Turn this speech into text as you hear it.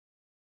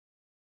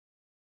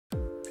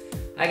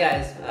Hi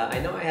guys, I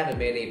know I haven't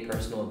made a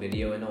personal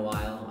video in a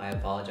while. I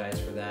apologize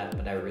for that,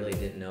 but I really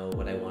didn't know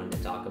what I wanted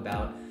to talk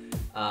about.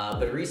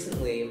 But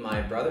recently,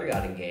 my brother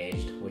got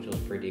engaged, which was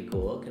pretty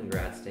cool.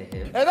 Congrats to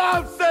him. And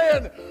I'm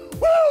saying,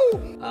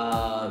 woo!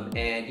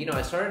 And you know,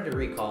 I started to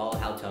recall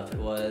how tough it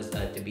was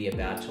to be a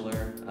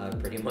bachelor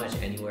pretty much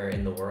anywhere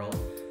in the world.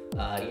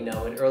 You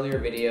know, in earlier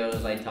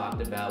videos, I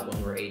talked about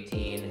when we're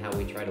 18, how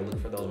we try to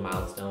look for those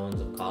milestones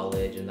of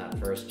college and that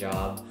first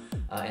job.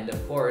 And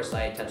of course,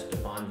 I touched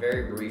upon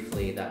very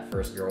briefly that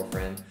first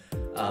girlfriend,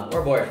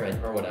 or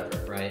boyfriend, or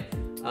whatever, right?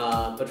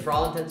 But for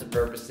all intents and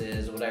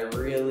purposes, what I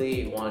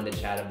really wanted to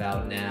chat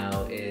about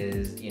now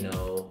is, you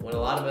know, when a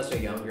lot of us are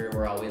younger,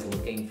 we're always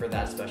looking for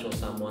that special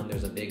someone.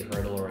 There's a big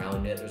hurdle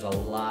around it. There's a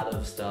lot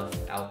of stuff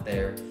out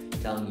there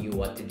telling you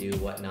what to do,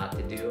 what not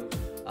to do.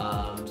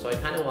 So I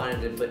kind of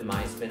wanted to put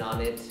my spin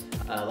on it.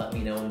 Let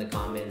me know in the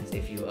comments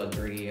if you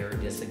agree or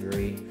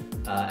disagree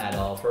at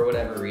all for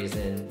whatever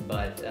reason.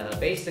 But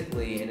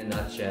basically, in a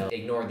nutshell,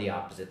 ignore the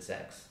opposite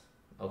sex,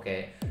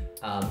 okay?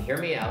 Hear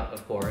me out,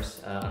 of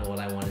course, on what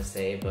I want to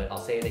say, but I'll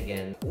say it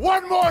again.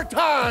 One more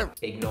time!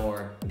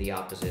 Ignore the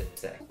opposite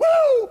sex.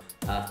 Woo!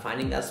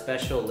 Finding that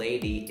special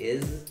lady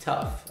is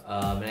tough,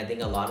 and I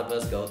think a lot of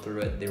us go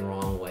through it the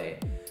wrong way.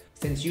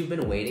 Since you've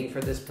been waiting for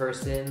this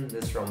person,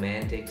 this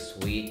romantic,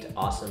 sweet,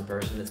 awesome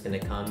person that's gonna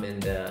come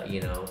and,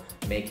 you know,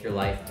 make your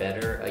life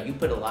better, you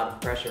put a lot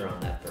of pressure on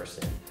that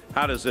person.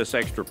 How does this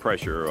extra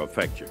pressure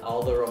affect you?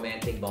 All the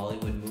romantic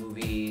Bollywood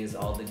movies,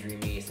 all the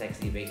dreamy,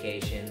 sexy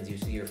vacations you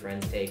see your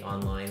friends take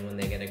online when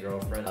they get a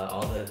girlfriend,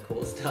 all the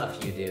cool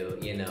stuff you do,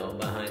 you know,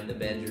 behind the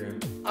bedroom.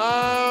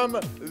 I'm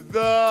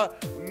the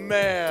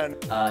man.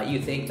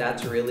 You think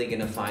that's really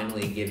gonna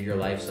finally give your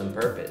life some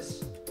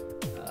purpose.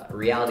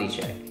 Reality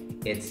check.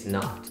 It's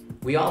not.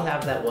 We all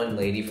have that one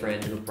lady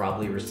friend who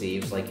probably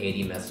receives like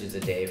 80 messages a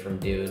day from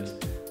dudes.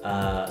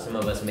 Some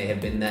of us may have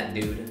been that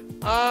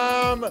dude.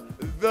 I'm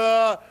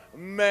the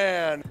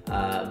man.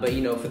 But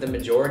you know, for the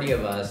majority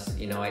of us,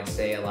 you know, I'd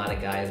say a lot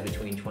of guys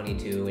between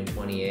 22 and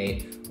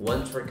 28,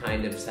 once we're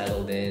kind of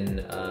settled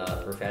in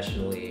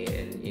professionally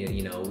and,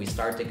 you know, we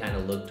start to kind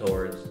of look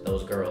towards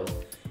those girls.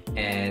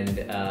 And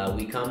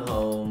we come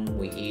home,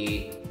 we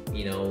eat,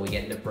 you know, we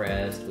get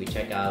depressed, we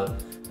check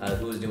out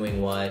who's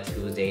doing what,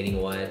 who's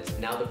dating what.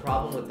 Now the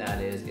problem with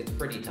that is it's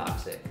pretty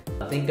toxic.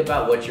 Think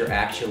about what you're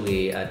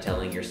actually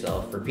telling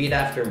yourself. Repeat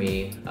after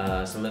me.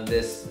 Some of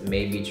this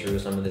may be true,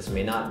 some of this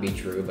may not be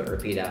true, but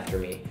repeat after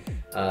me.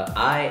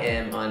 I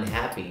am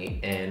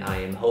unhappy and I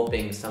am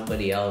hoping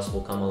somebody else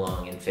will come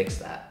along and fix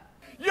that.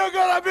 You're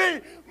gonna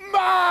be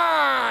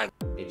mine!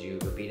 Did you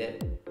repeat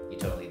it? You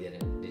totally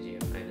didn't, did you?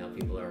 I know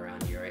people are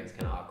around you, right? It's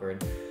kind of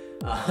awkward.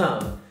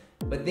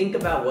 But think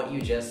about what you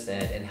just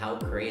said and how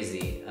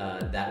crazy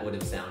that would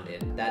have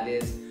sounded. That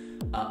is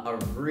a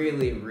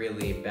really,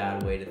 really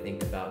bad way to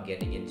think about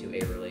getting into a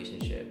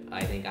relationship.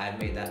 I think I've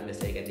made that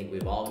mistake. I think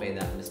we've all made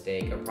that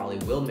mistake, or probably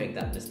will make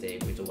that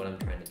mistake, which is what I'm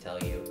trying to tell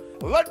you.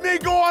 Let me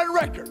go on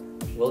record.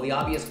 Well, the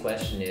obvious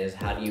question is,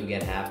 how do you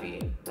get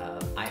happy?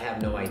 I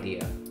have no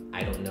idea.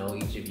 I don't know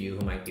each of you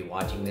who might be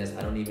watching this.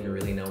 I don't even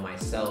really know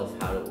myself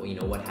how to, you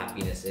know, what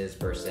happiness is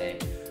per se.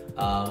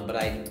 But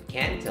I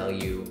can tell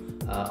you,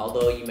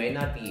 although you may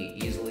not be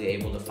easily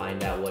able to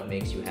find out what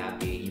makes you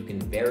happy, you can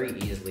very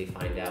easily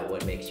find out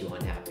what makes you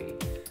unhappy.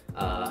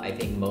 I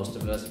think most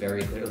of us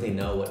very clearly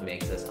know what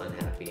makes us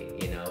unhappy.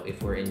 You know,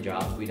 if we're in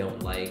jobs we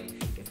don't like,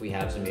 if we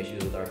have some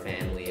issues with our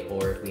family,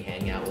 or if we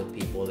hang out with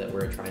people that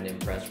we're trying to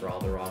impress for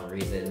all the wrong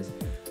reasons.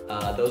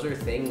 Those are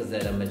things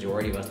that a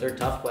majority of us, they're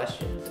tough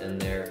questions,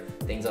 and they're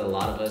things that a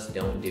lot of us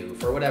don't do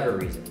for whatever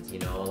reasons. You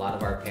know, a lot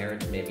of our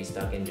parents may be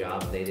stuck in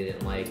jobs they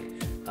didn't like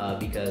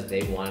because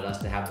they wanted us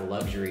to have the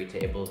luxury to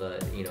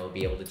you know,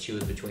 be able to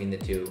choose between the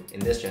two in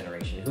this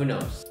generation. Who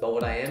knows? But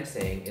what I am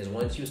saying is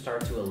once you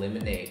start to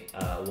eliminate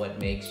what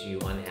makes you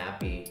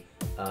unhappy,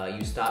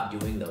 you stop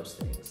doing those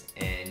things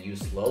and you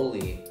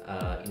slowly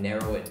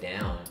narrow it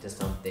down to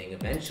something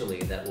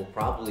eventually that will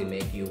probably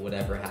make you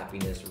whatever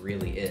happiness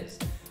really is.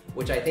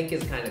 Which I think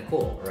is kind of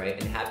cool,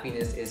 right? And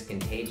happiness is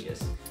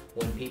contagious.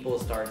 When people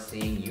start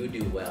seeing you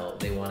do well,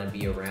 they want to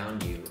be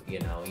around you, you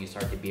know, you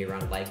start to be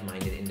around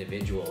like-minded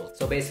individuals.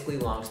 So basically,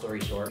 long story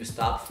short, you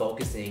stop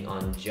focusing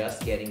on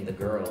just getting the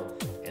girl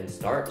and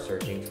start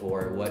searching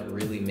for what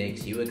really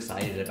makes you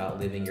excited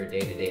about living your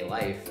day-to-day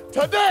life.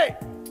 Today,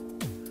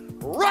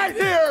 right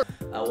here!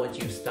 Once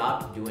you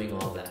stop doing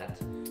all that,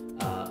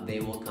 they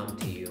will come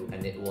to you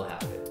and it will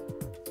happen.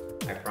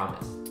 I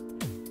promise.